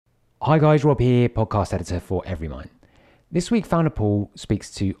Hi guys, Rob here, podcast editor for Everymind. This week, founder Paul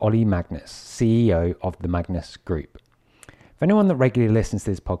speaks to Olly Magnus, CEO of the Magnus Group. For anyone that regularly listens to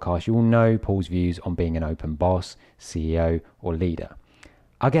this podcast, you will know Paul's views on being an open boss, CEO, or leader.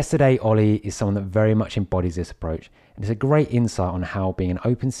 Our guest today, Olly, is someone that very much embodies this approach, and it's a great insight on how being an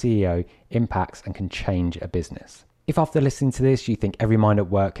open CEO impacts and can change a business. If after listening to this, you think Everymind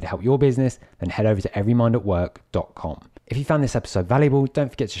at Work could help your business, then head over to everymindatwork.com. If you found this episode valuable, don't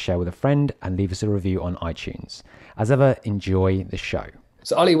forget to share with a friend and leave us a review on iTunes. As ever, enjoy the show.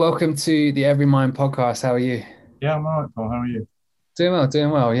 So Olly, welcome to the Everymind podcast. How are you? Yeah, I'm all right, Paul. How are you? Doing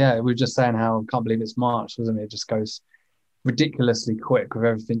well. Yeah, we were just saying how I can't believe it's March, wasn't it? It just goes ridiculously quick with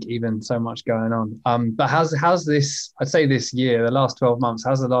everything, even so much going on. But how's this, I'd say this year, the last 12 months,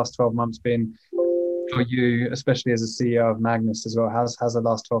 how's the last 12 months been for you, especially as a CEO of Magnus as well? How's the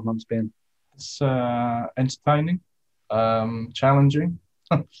last 12 months been? It's entertaining, challenging.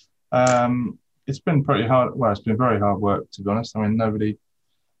 It's been pretty hard. Well, it's been very hard work, to be honest. I mean,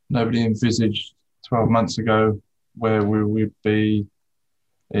 nobody envisaged 12 months ago where we would be,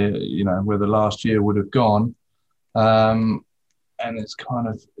 where the last year would have gone. And it's kind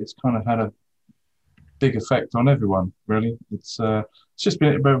of had a big effect on everyone, really. It's just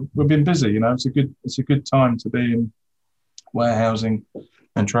been, we've been busy. It's a good time to be in warehousing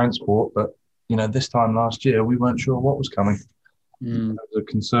and transport, but this time last year we weren't sure what was coming. There was a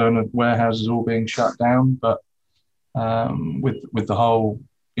concern of warehouses all being shut down, but with the whole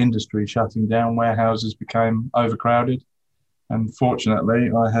industry shutting down, warehouses became overcrowded. And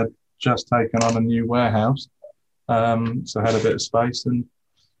fortunately, I had just taken on a new warehouse, so I had a bit of space and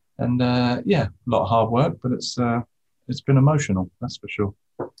a lot of hard work, but it's been emotional, that's for sure.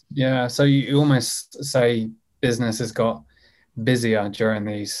 Yeah, so you almost say business has got busier during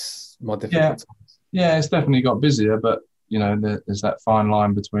these more difficult times. Yeah, it's definitely got busier, but there's that fine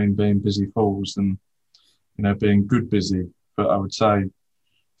line between being busy fools and being good busy. But I would say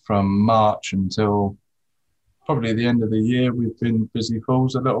from March until probably the end of the year, we've been busy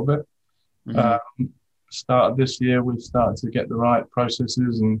fools a little bit. Start of this year, we've started to get the right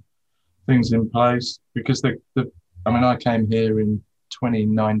processes and things in place, because I came here in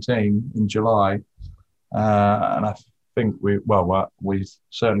 2019 in July, and I think we've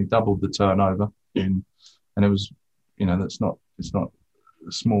certainly doubled the turnover and it was, it's not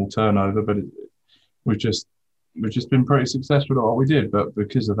a small turnover, but we've just been pretty successful at what we did. But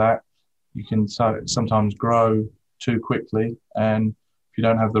because of that, you can sometimes grow too quickly, and if you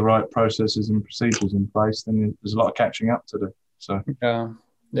don't have the right processes and procedures in place, then there's a lot of catching up to do. So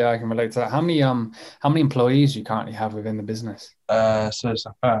yeah, I can relate to that. How many employees do you currently have within the business? So it's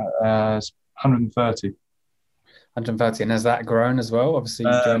about 130. 130, and has that grown as well? Obviously,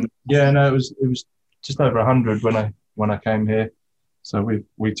 it was just over 100 when I came here. So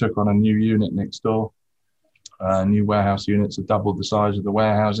we took on a new unit next door, new warehouse units that doubled the size of the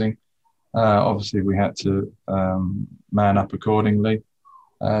warehousing. Obviously, we had to man up accordingly.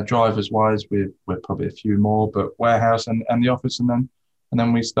 Drivers wise, we're probably a few more, but warehouse and the office, and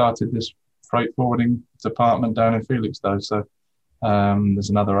then we started this freight forwarding department down in Felixstowe. So there's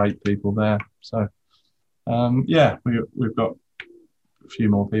another 8 people there. So we've got a few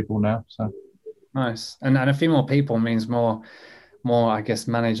more people now. So nice, and a few more people means more, I guess,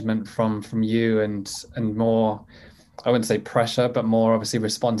 management from you and more, I wouldn't say pressure, but more obviously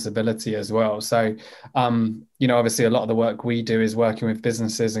responsibility as well. So, obviously a lot of the work we do is working with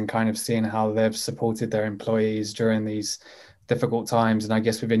businesses and kind of seeing how they've supported their employees during these difficult times. And I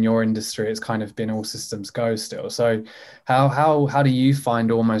guess within your industry, it's kind of been all systems go still. So how do you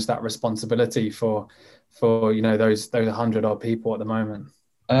find almost that responsibility for those 100 odd people at the moment?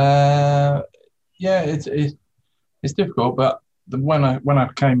 It's difficult, but when I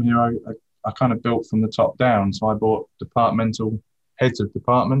came here, I kind of built from the top down. So I bought departmental heads of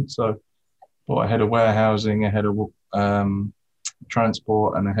department. So bought a head of warehousing, a head of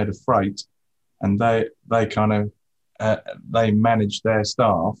transport, and a head of freight, and they kind of they manage their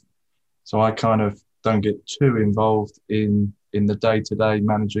staff. So I kind of don't get too involved in the day-to-day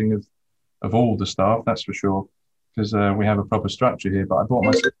managing of all the staff. That's for sure, because we have a proper structure here. But I brought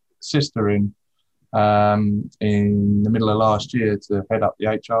my sister in the middle of last year to head up the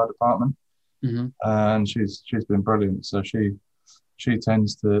HR department. And she's been brilliant. So she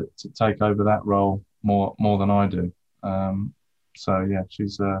tends to take over that role more than I do. So yeah,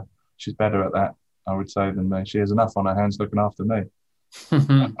 she's better at that, I would say, than me. She has enough on her hands looking after me.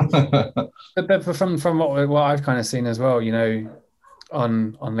 But from what I've kind of seen as well,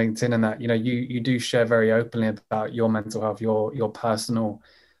 on LinkedIn and that, you do share very openly about your mental health, your personal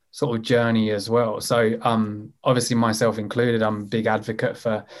sort of journey as well. So obviously myself included, I'm a big advocate for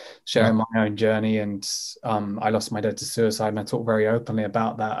Yeah. sharing my own journey. And I lost my dad to suicide, and I talk very openly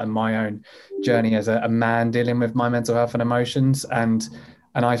about that and my own journey as a man dealing with my mental health and emotions. And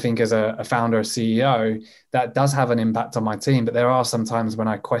I think as a founder, a CEO, that does have an impact on my team. But there are some times when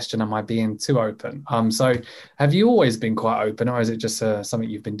I question, am I being too open? So have you always been quite open, or is it just something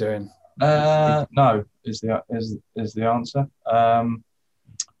you've been doing? No, is the answer.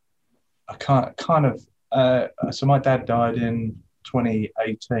 I can't kind of. So my dad died in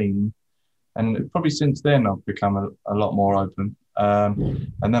 2018, and probably since then I've become a lot more open.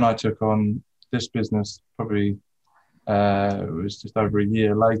 And then I took on this business probably it was just over a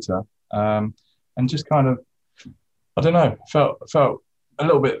year later, and just kind of, I don't know, felt a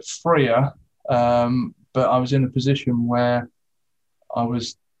little bit freer. But I was in a position where I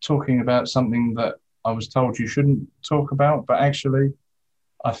was talking about something that I was told you shouldn't talk about, but actually,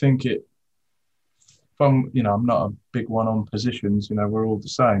 I think it. From I'm not a big one on positions. We're all the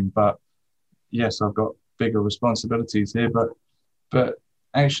same, but yes, I've got bigger responsibilities here. But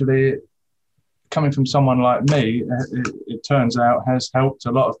actually, coming from someone like me, it turns out has helped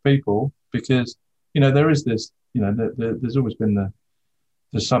a lot of people because there is this. There's always been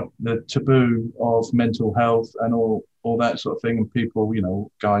the taboo of mental health and all that sort of thing, and people,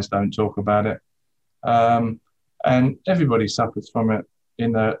 guys don't talk about it, and everybody suffers from it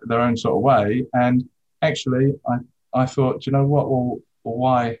in their own sort of way. And actually, I thought, you know what, well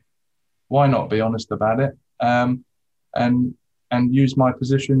why not be honest about it, and use my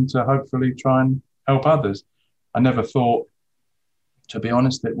position to hopefully try and help others. I never thought, to be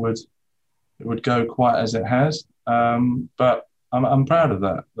honest, it would go quite as it has, but I'm proud of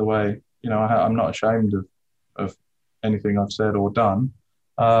that. The way I'm not ashamed of anything I've said or done,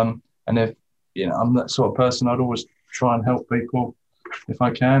 and if I'm that sort of person, I'd always try and help people if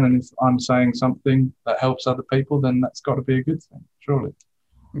I can. And if I'm saying something that helps other people, then that's got to be a good thing, surely.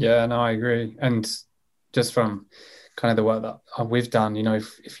 Yeah, no, I agree. And just from kind of the work that we've done,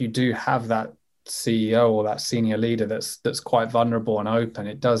 if you do have that CEO or that senior leader that's quite vulnerable and open,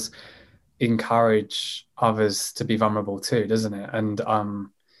 it does encourage others to be vulnerable too, doesn't it? And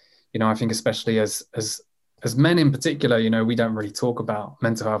I think especially as men in particular, we don't really talk about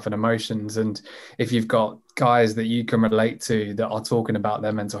mental health and emotions. And if you've got guys that you can relate to that are talking about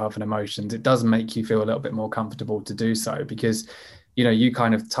their mental health and emotions, it does make you feel a little bit more comfortable to do so, because you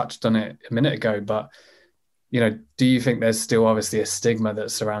kind of touched on it a minute ago, but do you think there's still obviously a stigma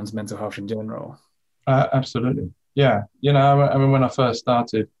that surrounds mental health in general? Absolutely. Yeah. I mean, when I first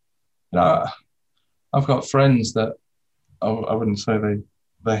started, I've got friends that I wouldn't say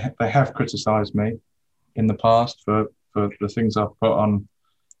they have criticised me in the past for the things I've put on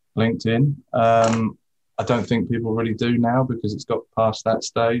LinkedIn. I don't think people really do now, because it's got past that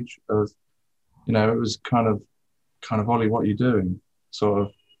stage of, it was kind of Olly, what are you doing, sort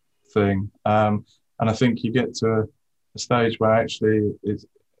of thing. And I think you get to a stage where actually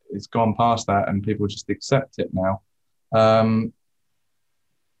it's gone past that and people just accept it now.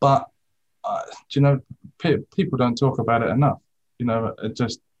 But people don't talk about it enough. It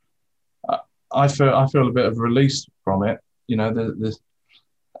just I feel a bit of release from it. There's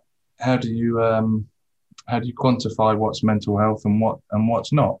how do you quantify what's mental health and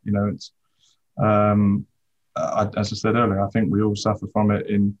what's not? It's as I said earlier, I think we all suffer from it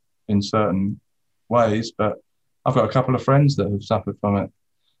in certain ways, but I've got a couple of friends that have suffered from it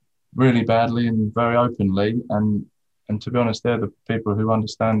really badly and very openly, and to be honest, they're the people who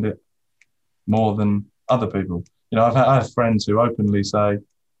understand it more than other people. I have friends who openly say,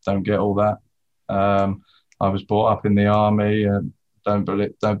 "Don't get all that. I was brought up in the army, and don't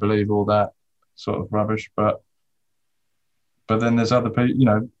believe all that sort of rubbish." But then there's other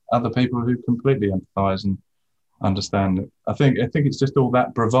people who completely empathise and understand it. I think it's just all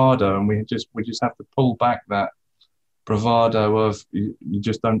that bravado, and we just have to pull back that bravado of you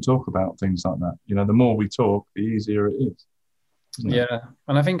just don't talk about things like that. The more we talk, the easier it is. Yeah,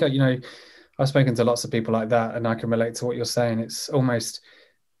 and I think I've spoken to lots of people like that, and I can relate to what you're saying. It's almost,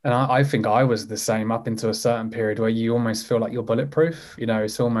 and I think I was the same up into a certain period where you almost feel like you're bulletproof.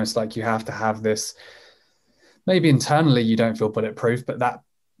 It's almost like you have to have this. Maybe internally you don't feel bulletproof, but that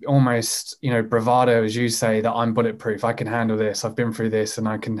almost, bravado, as you say, that I'm bulletproof, I can handle this, I've been through this and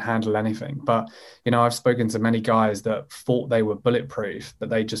I can handle anything. But, I've spoken to many guys that thought they were bulletproof, but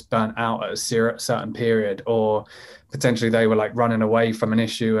they just burnt out at a certain period, or potentially they were like running away from an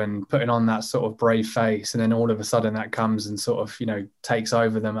issue and putting on that sort of brave face. And then all of a sudden that comes and sort of, takes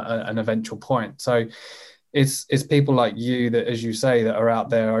over them at an eventual point. So it's people like you that, as you say, that are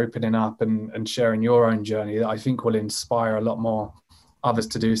out there opening up and sharing your own journey that I think will inspire a lot more others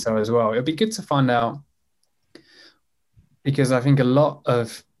to do so as well. It'd be good to find out, because I think a lot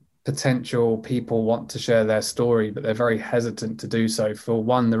of potential people want to share their story, but they're very hesitant to do so for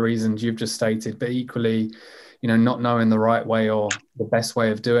one, the reasons you've just stated, but equally, not knowing the right way or the best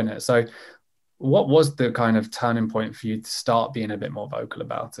way of doing it. So what was the kind of turning point for you to start being a bit more vocal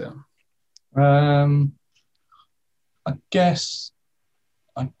about it? I guess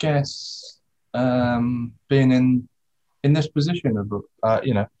being in this position of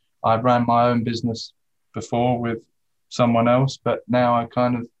I ran my own business before with someone else, but now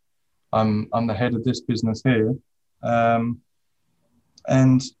I'm the head of this business here, and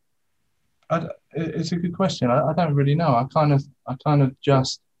it's a good question. I don't really know. I kind of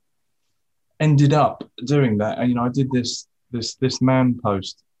just ended up doing that, and I did this man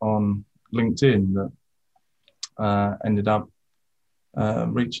post on LinkedIn that ended up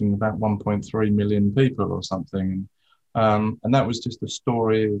reaching about 1.3 million people or something, and that was just a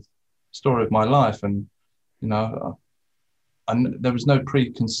story of my life, and and there was no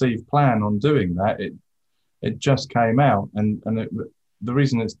preconceived plan on doing that. It just came out, and the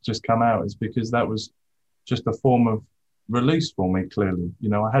reason it's just come out is because that was just a form of release for me. Clearly,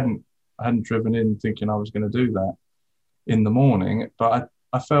 I hadn't driven in thinking I was going to do that in the morning, but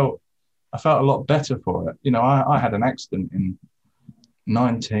I felt a lot better for it. I had an accident in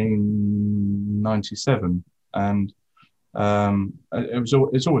 1997, and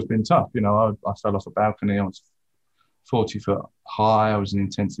it's always been tough. I fell off a balcony. I was 40 foot high. I was in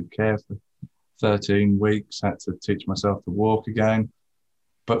intensive care for 13 weeks, had to teach myself to walk again.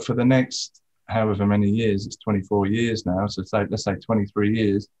 But for the next however many years, it's 24 years now, so let's say 23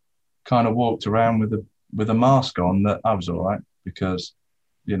 years, kind of walked around with a mask on, that I was all right, because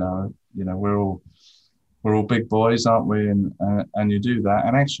we're all big boys, aren't we? And you do that,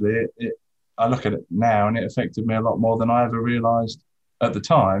 and actually I look at it now, and it affected me a lot more than I ever realized at the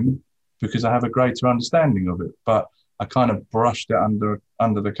time, because I have a greater understanding of it. But I kind of brushed it under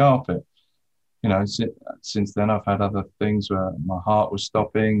the carpet. Since then I've had other things where my heart was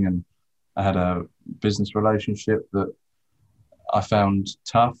stopping, and I had a business relationship that I found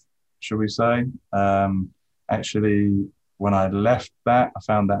tough, shall we say. Actually, when I left that, I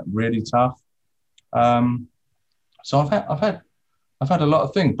found that really tough. So I've had a lot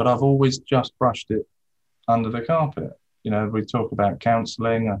of things, but I've always just brushed it under the carpet. We talk about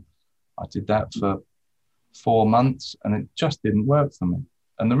counselling. I did that for 4 months, and it just didn't work for me.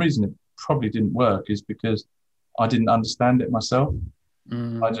 And the reason it probably didn't work is because I didn't understand it myself.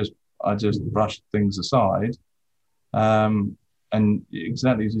 I just brushed things aside. And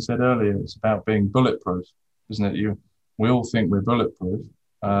exactly as you said earlier, it's about being bulletproof, isn't it? We all think we're bulletproof.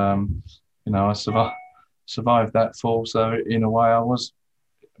 I survived that fall, so in a way I was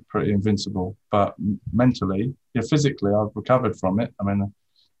pretty invincible. But mentally, physically, I've recovered from it. I mean,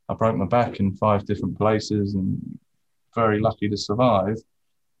 I broke my back in 5 different places, and very lucky to survive.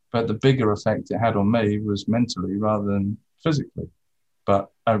 But the bigger effect it had on me was mentally rather than physically. But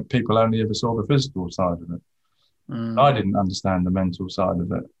people only ever saw the physical side of it. I didn't understand the mental side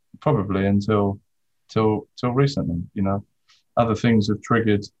of it, probably until recently. Other things have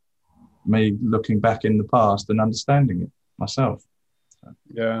triggered me looking back in the past and understanding it myself.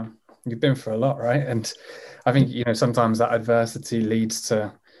 Yeah, you've been through a lot, right? And I think sometimes that adversity leads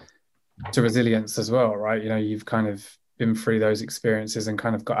to resilience as well, right? You've kind of been through those experiences and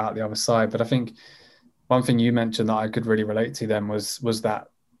kind of got out the other side. But I think one thing you mentioned that I could really relate to then was that,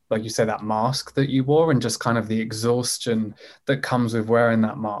 like you said, that mask that you wore, and just kind of the exhaustion that comes with wearing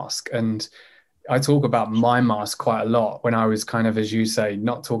that mask. And I talk about my mask quite a lot when I was kind of, as you say,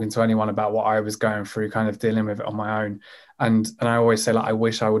 not talking to anyone about what I was going through, kind of dealing with it on my own. And I always say, like, I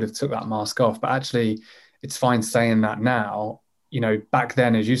wish I would have took that mask off. But actually, it's fine saying that now. Back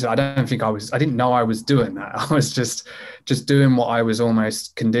then, as you said, I didn't know I was doing that. I was just doing what I was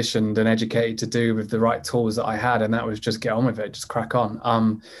almost conditioned and educated to do with the right tools that I had. And that was just get on with it, just crack on.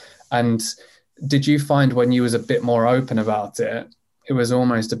 And did you find when you was a bit more open about it, it was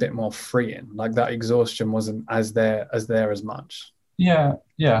almost a bit more freeing, like that exhaustion wasn't as there as much? Yeah,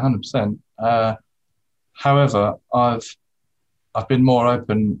 100%. However, I've been more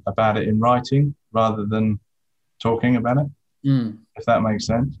open about it in writing rather than talking about it, if that makes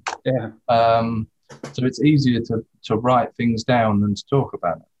sense. Yeah. So it's easier to write things down than to talk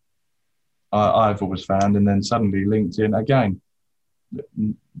about it. I've always found, and then suddenly LinkedIn again,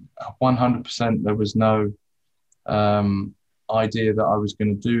 100%. There was no idea that I was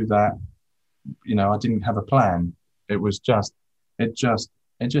going to do that. I didn't have a plan. It just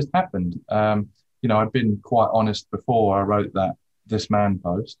happened. I'd been quite honest before I wrote this man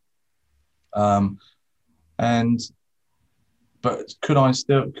post, and but could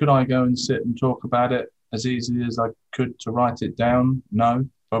I go and sit and talk about it as easily as I could to write it down? No,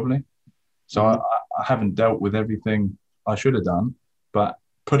 probably. So I haven't dealt with everything I should have done, but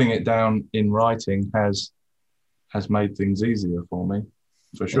putting it down in writing has made things easier for me,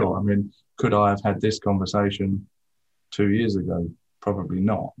 for sure. I mean, could I have had this conversation 2 years ago? Probably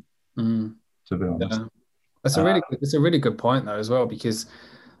not, to be honest. Yeah. It's a really good point though as well, because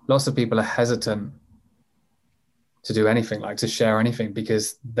lots of people are hesitant to do anything, like to share anything,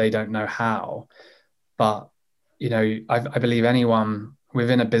 because they don't know how. But I believe anyone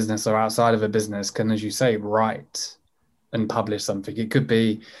within a business or outside of a business can, as you say, write and publish something. It could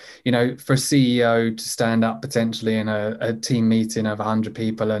be, for a CEO to stand up potentially in a team meeting of 100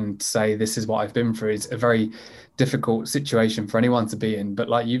 people and say, this is what I've been through. It's a very difficult situation for anyone to be in. But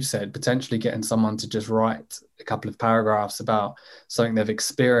like you've said, potentially getting someone to just write a couple of paragraphs about something they've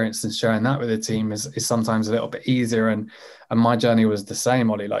experienced and sharing that with the team is sometimes a little bit easier. And my journey was the same,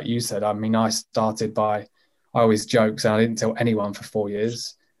 Ollie, like you said. I mean, I always joke, and I didn't tell anyone for 4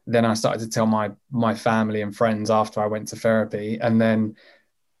 years. Then I started to tell my family and friends after I went to therapy. And then,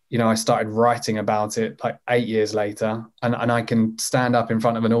 I started writing about it like 8 years later. And I can stand up in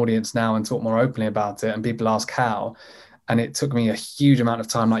front of an audience now and talk more openly about it. And people ask how. And it took me a huge amount of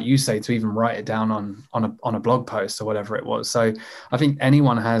time, like you say, to even write it down on a blog post or whatever it was. So I think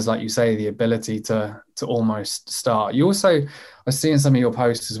anyone has, like you say, the ability to almost start. You also, I was seeing some of your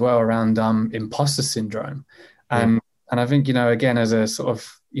posts as well around imposter syndrome. And I think, again, as a sort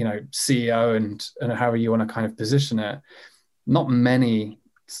of, CEO and however you want to kind of position it, not many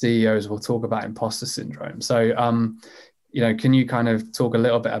CEOs will talk about imposter syndrome. So, can you kind of talk a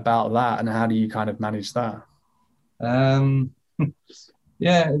little bit about that, and how do you kind of manage that?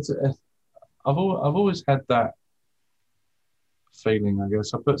 Yeah, I've always had that feeling, I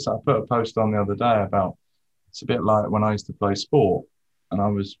guess. I put a post on the other day about, it's a bit like when I used to play sport and I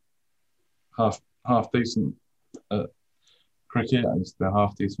was half decent at cricket. I used to be a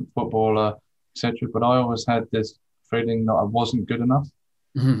half decent footballer, etc. But I always had this feeling that I wasn't good enough.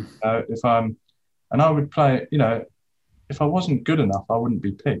 And I would play, if I wasn't good enough, I wouldn't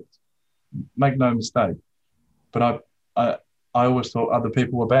be picked. Make no mistake. But I always thought other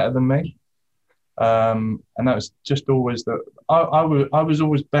people were better than me. And that was just always that I was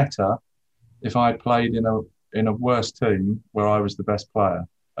always better if I played in a worse team where I was the best player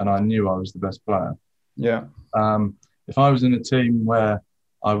and I knew I was the best player. Yeah. If I was in a team where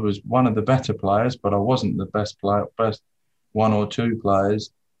I was one of the better players, but I wasn't the best one or two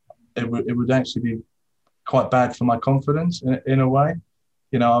players, it would actually be quite bad for my confidence in a way.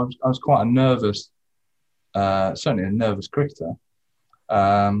 I was quite a nervous, certainly a nervous cricketer.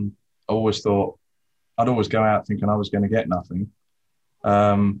 I always thought I'd always go out thinking I was going to get nothing.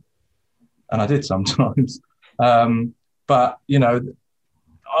 And I did sometimes. But, I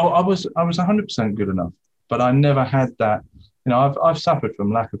was 100% good enough, but I never had that. I've suffered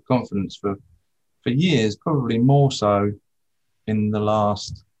from lack of confidence for years, probably more so in the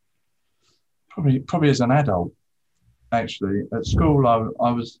last, probably as an adult, actually. At school,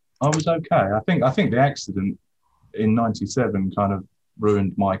 I was okay. I think the accident in '97 kind of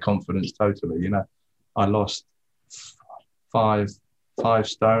ruined my confidence totally. I lost five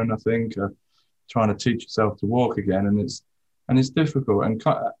stone, I think, trying to teach yourself to walk again, and it's difficult. And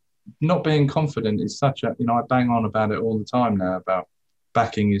not being confident is such a, I bang on about it all the time now about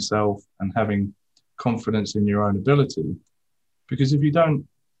backing yourself and having confidence in your own ability, because if you don't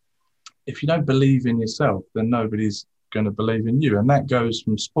believe in yourself, then nobody's going to believe in you. And that goes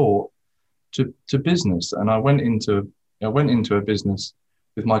from sport to business. And I went into a business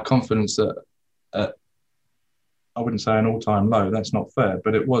with my confidence at I wouldn't say an all-time low, that's not fair,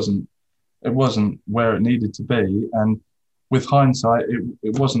 but it wasn't where it needed to be. And with hindsight,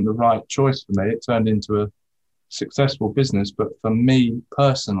 it wasn't the right choice for me. It turned into a successful business, but for me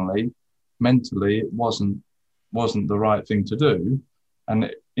personally, mentally, it wasn't the right thing to do.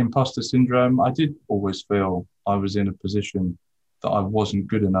 And imposter syndrome, I did always feel I was in a position that I wasn't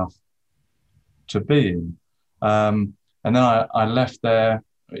good enough to be in. And then I left there,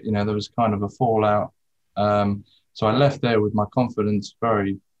 there was kind of a fallout. So I left there with my confidence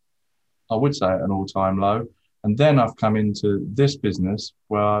very, I would say, at an all-time low. And then I've come into this business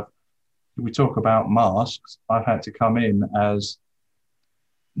where we talk about masks. I've had to come in as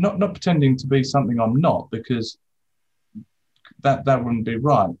not pretending to be something I'm not, because that wouldn't be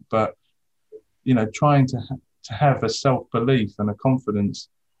right. But, trying to have a self-belief and a confidence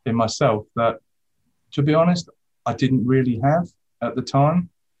in myself that, to be honest, I didn't really have at the time.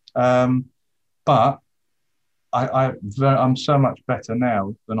 But I'm so much better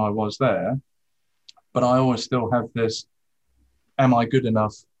now than I was there. But I always still have this am I good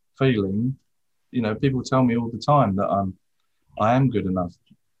enough feeling, people tell me all the time that I am good enough.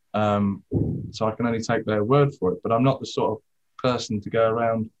 So I can only take their word for it, but I'm not the sort of person to go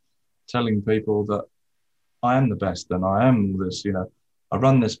around telling people that I am the best and I am this, I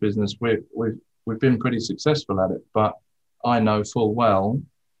run this business. We've been pretty successful at it, but I know full well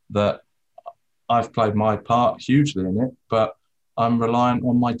that I've played my part hugely in it, but I'm reliant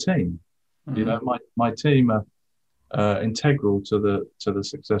on my team. Mm-hmm. My team are integral to the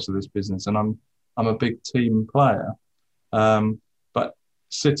success of this business, and I'm a big team player. But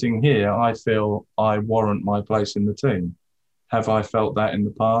sitting here, I feel I warrant my place in the team. Have I felt that in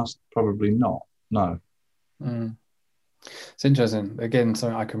the past? Probably not. No. Mm. It's interesting. Again,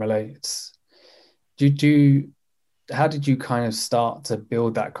 something I can relate. How did you kind of start to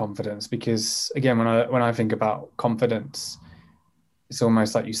build that confidence? Because again, when I think about confidence, it's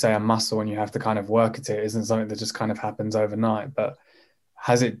almost like you say a muscle and you have to kind of work at it. It isn't something that just kind of happens overnight. But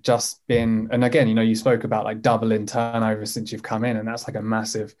has it just been, and again, you spoke about like doubling turnover since you've come in, and that's like a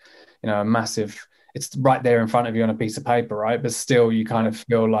massive, it's right there in front of you on a piece of paper, right? But still you kind of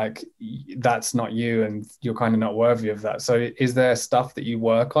feel like that's not you and you're kind of not worthy of that. So is there stuff that you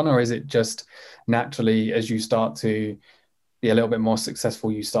work on, or is it just naturally as you start to be a little bit more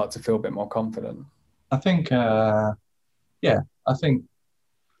successful, you start to feel a bit more confident? I think, I think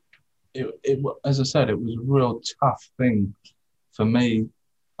it, as I said, it was a real tough thing for me.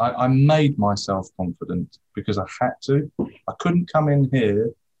 I made myself confident because I had to. I couldn't come in here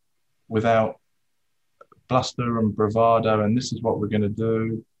without bluster and bravado, and this is what we're going to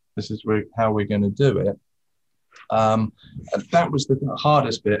do. This is how we're going to do it. That was the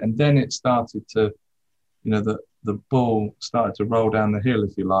hardest bit, and then it started to, the ball started to roll down the hill,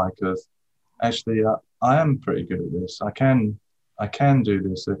 if you like. Of actually, I am pretty good at this. I can do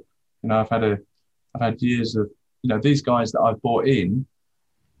this. I've had years of, these guys that I've brought in.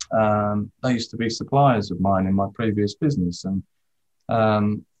 They used to be suppliers of mine in my previous business, and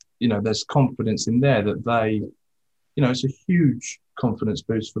there's confidence in there that they, it's a huge confidence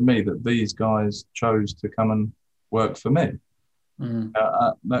boost for me that these guys chose to come and work for me.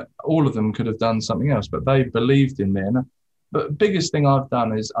 That all of them could have done something else, but they believed in me. But the biggest thing I've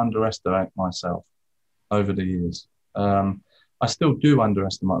done is underestimate myself over the years. I still do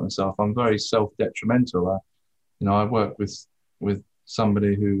underestimate myself. I'm very self-detrimental. I work with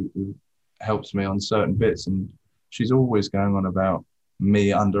somebody who helps me on certain bits, and she's always going on about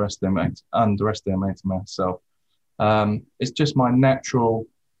me underestimating myself. It's just my natural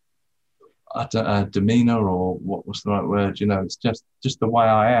demeanor, or what's the right word? It's just the way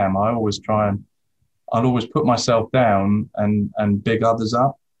I am. I'll always put myself down and big others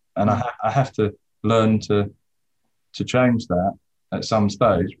up, and I have to learn to change that at some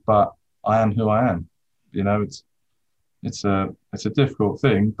stage. But I am who I am. It's a difficult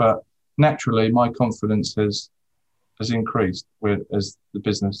thing, but naturally my confidence has increased as the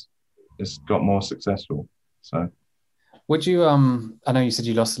business has got more successful. So. Would you, I know you said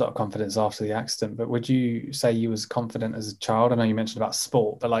you lost a lot of confidence after the accident, but would you say you was confident as a child? I know you mentioned about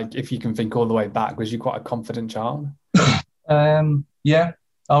sport, but like if you can think all the way back, was you quite a confident child? Yeah.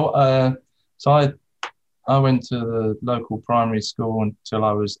 So I went to the local primary school until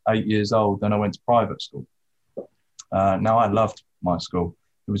I was 8 years old. Then I went to private school. Now I loved my school.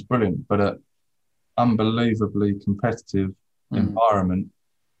 It was brilliant, but an unbelievably competitive environment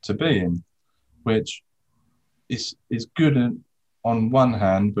to be in, which is good on one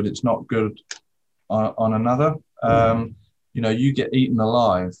hand, but it's not good on another. You get eaten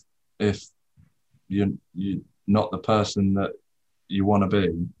alive if you're not the person that you want to be.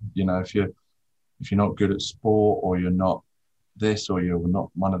 If you're not good at sport, or you're not this, or you're not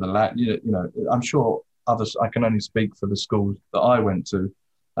one of the I'm sure others. I can only speak for the schools that I went to,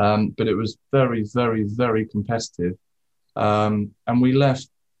 but it was very, very, very competitive. And when we left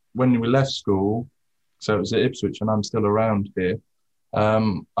school. So it was at Ipswich, and I'm still around here.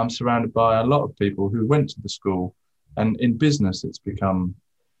 I'm surrounded by a lot of people who went to the school, and in business, it's become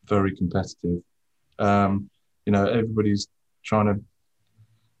very competitive. Everybody's not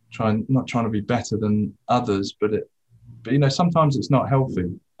trying to be better than others, but sometimes it's not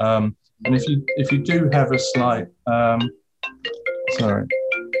healthy. And if you do have a slight,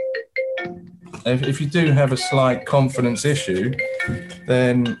 if you do have a slight confidence issue,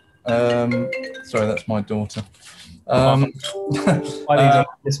 then. Sorry, that's my daughter.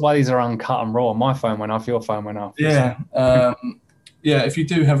 It's why these are uncut and raw. My phone went off, your phone went off. Yeah. If you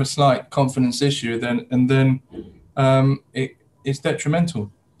do have a slight confidence issue, then it's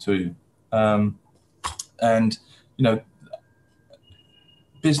detrimental to you. And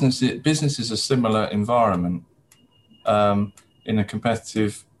business is a similar environment. in a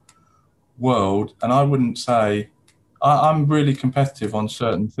competitive world, and I wouldn't say I'm really competitive on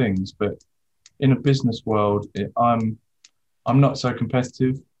certain things, but in a business world, I'm not so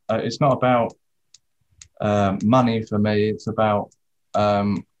competitive. It's not about money for me. It's about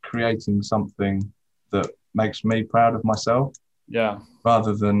creating something that makes me proud of myself. Yeah.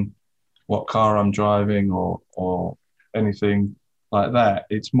 Rather than what car I'm driving or anything like that.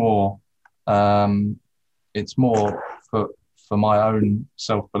 It's more for my own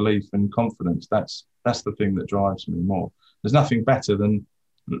self-belief and confidence. That's the thing that drives me more. There's nothing better than,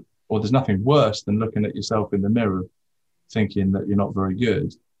 or there's nothing worse than looking at yourself in the mirror thinking that you're not very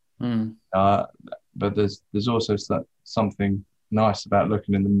good. But there's also something nice about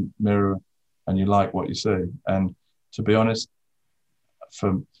looking in the mirror and you like what you see. And to be honest,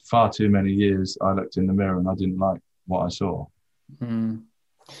 for far too many years, I looked in the mirror and I didn't like what I saw.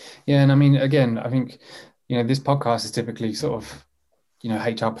 Yeah, and I mean, again, I think, this podcast is typically sort of,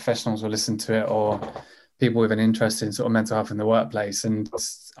 HR professionals will listen to it, or people with an interest in sort of mental health in the workplace. And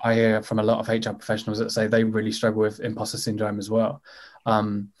I hear from a lot of HR professionals that say they really struggle with imposter syndrome as well.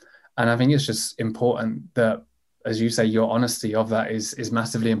 And I think it's just important that, as you say, your honesty of that is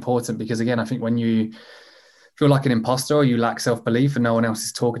massively important, because again, I think when you feel like an imposter or you lack self-belief and no one else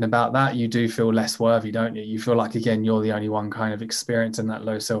is talking about that, you do feel less worthy, don't you? You feel like, again, you're the only one kind of experiencing that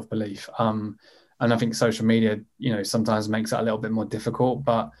low self-belief. And I think social media, sometimes makes that a little bit more difficult.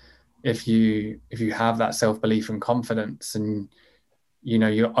 But if you have that self-belief and confidence, and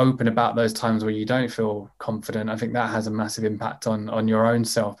you're open about those times where you don't feel confident, I think that has a massive impact on your own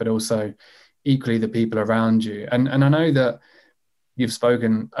self, but also equally the people around you. And I know that you've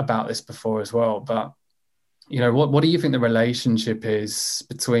spoken about this before as well, but what do you think the relationship is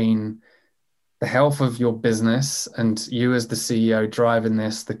between the health of your business and you as the CEO driving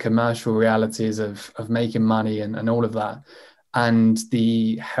this, the commercial realities of making money and all of that, and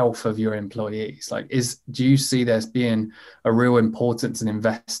the health of your employees? Like, do you see there's being a real importance in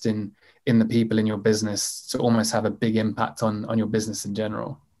investing in the people in your business to almost have a big impact on your business in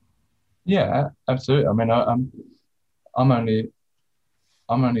general? Yeah, absolutely. I mean, I'm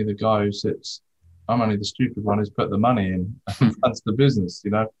only the guy who sits. I'm only the stupid one who's put the money in and runs the business.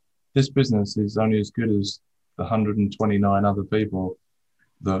 This business is only as good as the 129 other people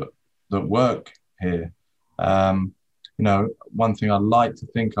that work here. One thing I like to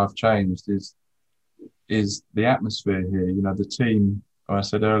think I've changed is the atmosphere here. The team. As I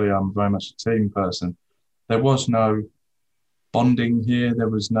said earlier, I'm very much a team person. There was no bonding here. There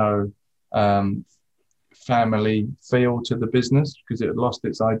was no family feel to the business because it had lost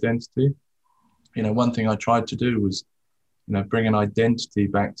its identity. One thing I tried to do was, bring an identity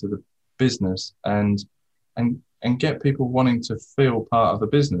back to the business and get people wanting to feel part of the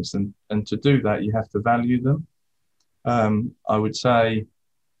business. And to do that, you have to value them. I would say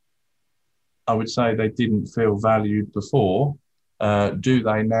they didn't feel valued before. Do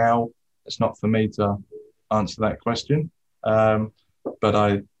they now? It's not for me to answer that question. But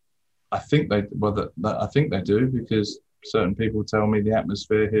I think I think they do, because certain people tell me the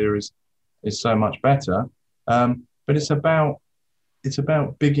atmosphere here is so much better. But it's about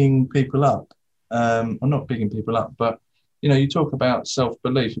bigging people up. Or not bigging people up, but you talk about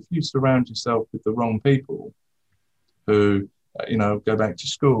self-belief. If you surround yourself with the wrong people who go back to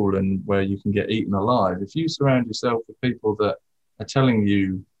school and where you can get eaten alive, if you surround yourself with people that are telling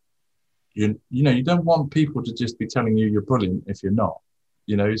you don't want people to just be telling you you're brilliant if you're not.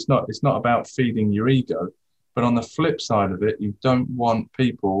 It's not about feeding your ego, but on the flip side of it, you don't want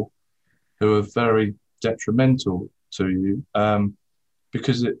people who are very detrimental to you,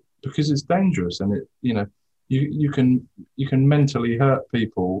 because it's dangerous, and you can mentally hurt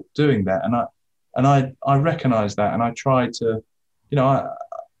people doing that, and I recognize that, and I try to, I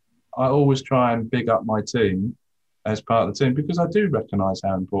always try and big up my team as part of the team, because I do recognize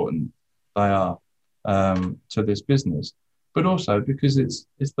how important they are to this business, but also because it's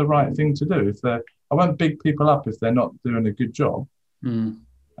the right thing to do. I won't big people up if they're not doing a good job.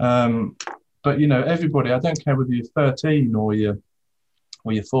 But everybody, I don't care whether you're 13 or you're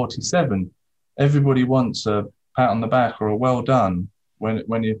 47, everybody wants a pat on the back or a well done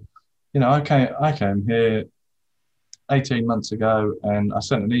when you I came here 18 months ago, and I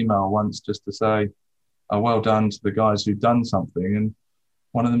sent an email once just to say well done to the guys who've done something, and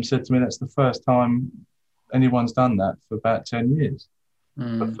one of them said to me, that's the first time anyone's done that for about 10 years.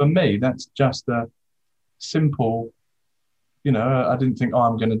 But for me, that's just a simple, I didn't think,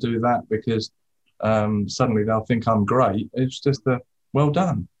 I'm going to do that because suddenly they'll think I'm great. It's just a well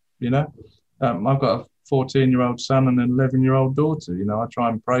done, I've got a 14-year-old son and an 11-year-old daughter. I try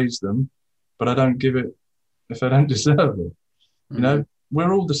and praise them, but I don't give it if they don't deserve it. You know,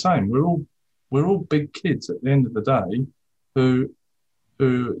 we're all the same. We're all big kids at the end of the day who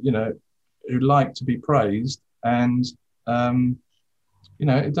you know, who like to be praised, and you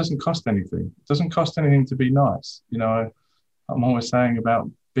know, it doesn't cost anything. It doesn't cost anything to be nice. You know, I'm always saying about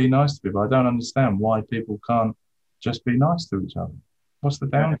be nice to people. I don't understand why people can't just be nice to each other. What's the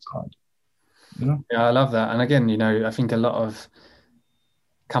downside? You know? Yeah, I love that. And again, you know, I think a lot of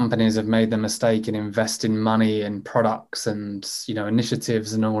companies have made the mistake in investing money in products and, you know,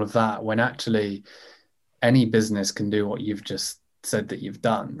 initiatives and all of that, when actually any business can do what you've just said that you've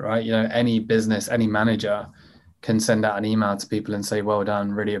done, right? You know, any business, any manager can send out an email to people and say, well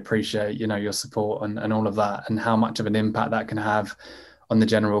done, really appreciate, you know, your support and all of that, and how much of an impact that can have on the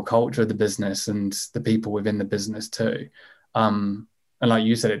general culture of the business and the people within the business too. And like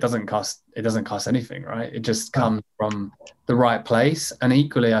you said, it doesn't cost anything, right? It just comes from the right place. And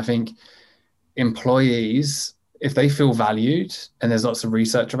equally, I think employees, if they feel valued, and there's lots of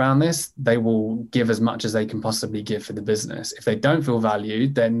research around this, they will give as much as they can possibly give for the business. If they don't feel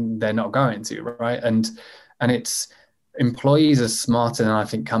valued, then they're not going to, right? And it's, employees are smarter than I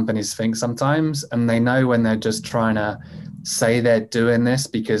think companies think sometimes, and they know when they're just trying to say they're doing this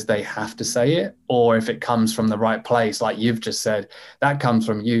because they have to say it, or if it comes from the right place, like you've just said, that comes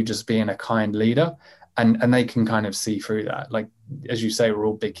from you just being a kind leader, and they can kind of see through that. Like, as you say, we're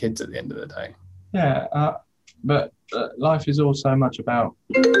all big kids at the end of the day. Yeah, but life is also much about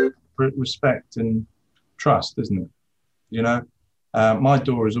respect and trust, isn't it? You know, my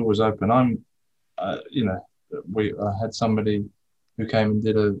door is always open. You know, I had somebody who came and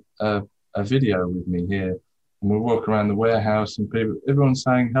did a video with me here, and we walk around the warehouse, and everyone's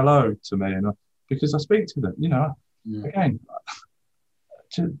saying hello to me, and because I speak to them, you know, again,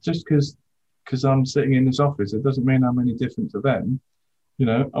 just because I'm sitting in this office, it doesn't mean I'm any different to them. You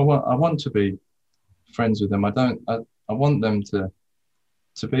know, I want to be friends with them. I want them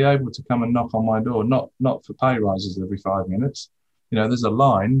to be able to come and knock on my door, not for pay rises every 5 minutes. You know, there's a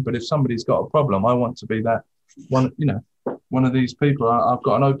line, but if somebody's got a problem, I want to be that one, you know, one of these people. I've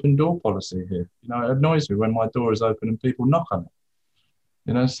got an open door policy here. You know, it annoys me when my door is open and people knock on it.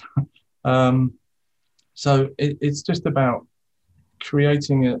 You know, so it's just about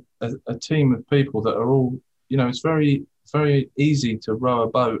creating a team of people that are all, you know, it's very, very easy to row a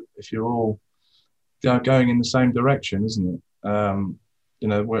boat if you're all going in the same direction, isn't it? You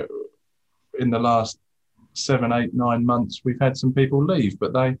know, we're in the last 7, 8, 9 months, we've had some people leave,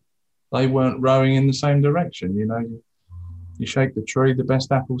 but they weren't rowing in the same direction. You know, you shake the tree, the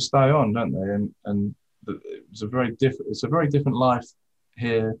best apples stay on, don't they? And it's a very different life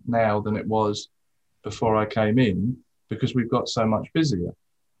here now than it was before I came in, because we've got so much busier,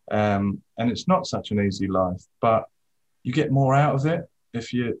 and it's not such an easy life, but you get more out of it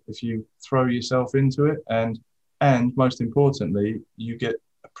if you throw yourself into it, and most importantly,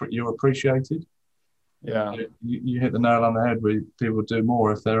 you're appreciated. Yeah, you hit the nail on the head. Where people do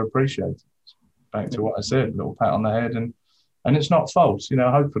more if they're appreciated. Back to what I said, a little pat on the head, and it's not false. You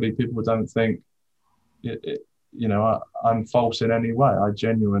know, hopefully people don't think, you know, I'm false in any way. I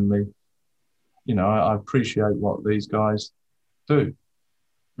genuinely, you know, I appreciate what these guys do,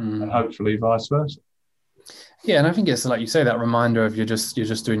 and hopefully vice versa. Yeah, and I think it's like you say, that reminder of you're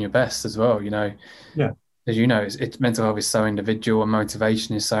just doing your best as well. You know. Yeah. As you know, it's mental health is so individual, and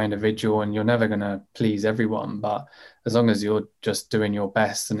motivation is so individual, and you're never going to please everyone. But as long as you're just doing your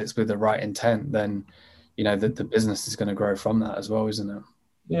best and it's with the right intent, then, you know, the business is going to grow from that as well, isn't it?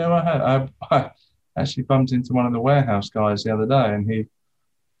 Yeah, well, I actually bumped into one of the warehouse guys the other day, and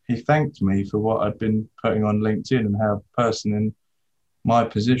he thanked me for what I'd been putting on LinkedIn and how a person in my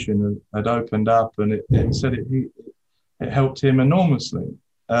position had opened up, and it said it helped him enormously.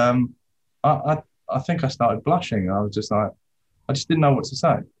 I think I started blushing. I was just like, I just didn't know what to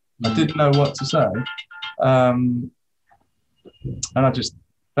say. I didn't know what to say. And I just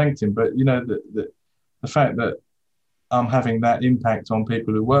thanked him. But, you know, the fact that I'm having that impact on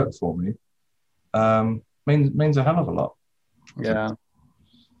people who work for me means a hell of a lot. Yeah.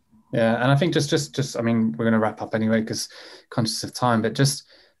 Yeah. And I think just I mean, we're going to wrap up anyway, because conscious of time, but just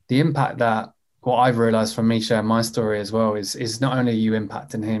the impact that, what I've realized from me sharing my story as well is not only you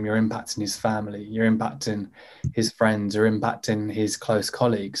impacting him, you're impacting his family, you're impacting his friends, you're impacting his close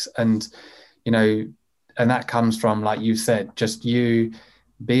colleagues. And, you know, and that comes from, like you said, just you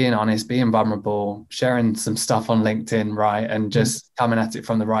being honest, being vulnerable, sharing some stuff on LinkedIn, right? And just coming at it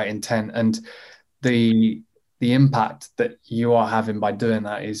from the right intent. And the impact that you are having by doing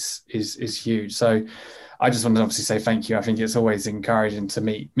that is huge. So I just want to obviously say thank you. I think it's always encouraging to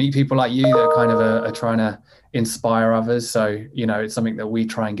meet people like you that kind of are trying to inspire others. So, you know, it's something that we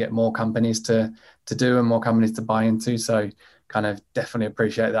try and get more companies to do and more companies to buy into. So kind of definitely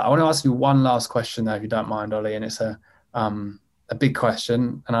appreciate that. I want to ask you one last question though, if you don't mind, Ollie, and it's a big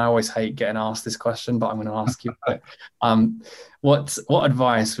question, and I always hate getting asked this question, but I'm going to ask you. What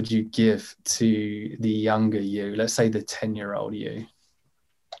advice would you give to the younger you, let's say the 10-year-old you?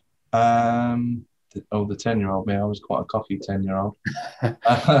 The 10-year-old me, I was quite a cocky 10-year-old.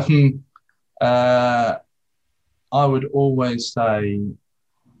 I would always say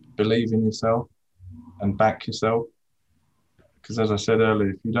believe in yourself and back yourself. Because as I said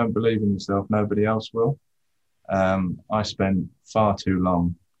earlier, if you don't believe in yourself, nobody else will. I spent far too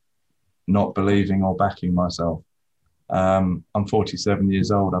long not believing or backing myself. I'm 47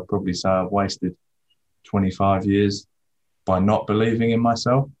 years old. I'd probably say I've wasted 25 years by not believing in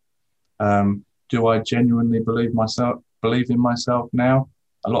myself. Do I genuinely believe in myself now?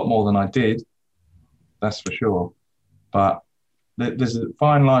 A lot more than I did, that's for sure. But there's a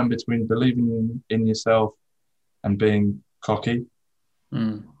fine line between believing in yourself and being cocky.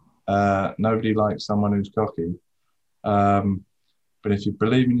 Nobody likes someone who's cocky. But if you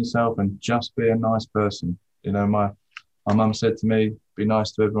believe in yourself and just be a nice person, my mum said to me, be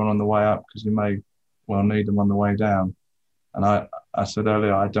nice to everyone on the way up because you may well need them on the way down. And I said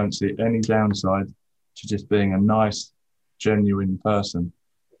earlier, I don't see any downside to just being a nice, genuine person.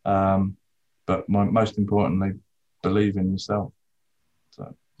 But most importantly, believe in yourself.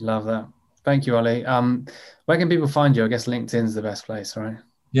 So. Love that. Thank you, Ollie. Where can people find you? I guess LinkedIn's the best place, right?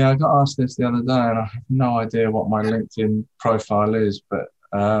 Yeah, I got asked this the other day, and I have no idea what my LinkedIn profile is, but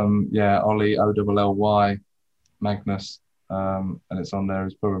Olly, Olly, Magnus, and it's on there.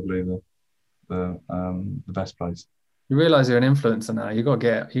 Is probably the best place. You realise you're an influencer now. You got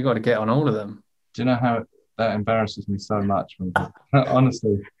to get on all of them. Do you know how that embarrasses me so much?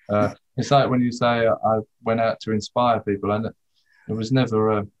 Honestly, it's like when you say I went out to inspire people, and it was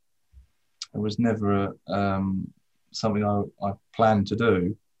never something I planned to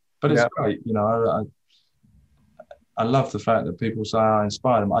do. But it's great, I love the fact that people say I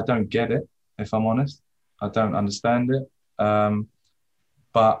inspire them. I don't get it, if I'm honest. I don't understand it.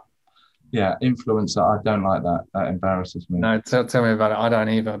 But yeah, influencer, I don't like that. That embarrasses me. No, tell me about it. I don't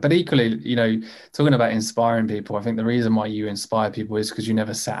either. But equally, talking about inspiring people, I think the reason why you inspire people is because you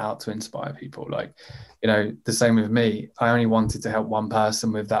never set out to inspire people. Like, the same with me. I only wanted to help one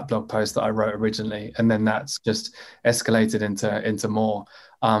person with that blog post that I wrote originally, and then that's just escalated into more.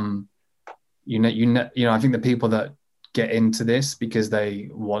 I think the people that get into this because they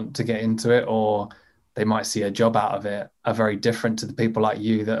want to get into it, or they might see a job out of it, are very different to the people like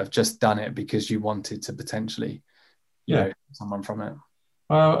you that have just done it because you wanted to potentially, someone from it.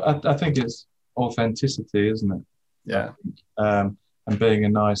 Well, I think it's authenticity, isn't it? Yeah. And being a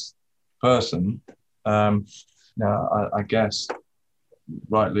nice person. I guess,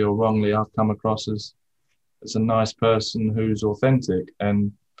 rightly or wrongly, I've come across as a nice person who's authentic,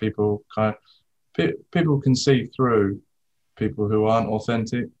 and people can see through people who aren't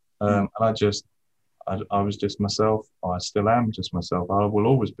authentic. And I was just myself. I still am just myself. I will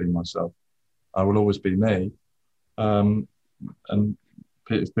always be myself. I will always be me. And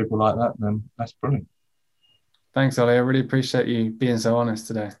if people like that, then that's brilliant. Thanks, Ollie. I really appreciate you being so honest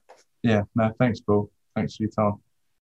today. Yeah, no, thanks, Paul. Thanks for your time.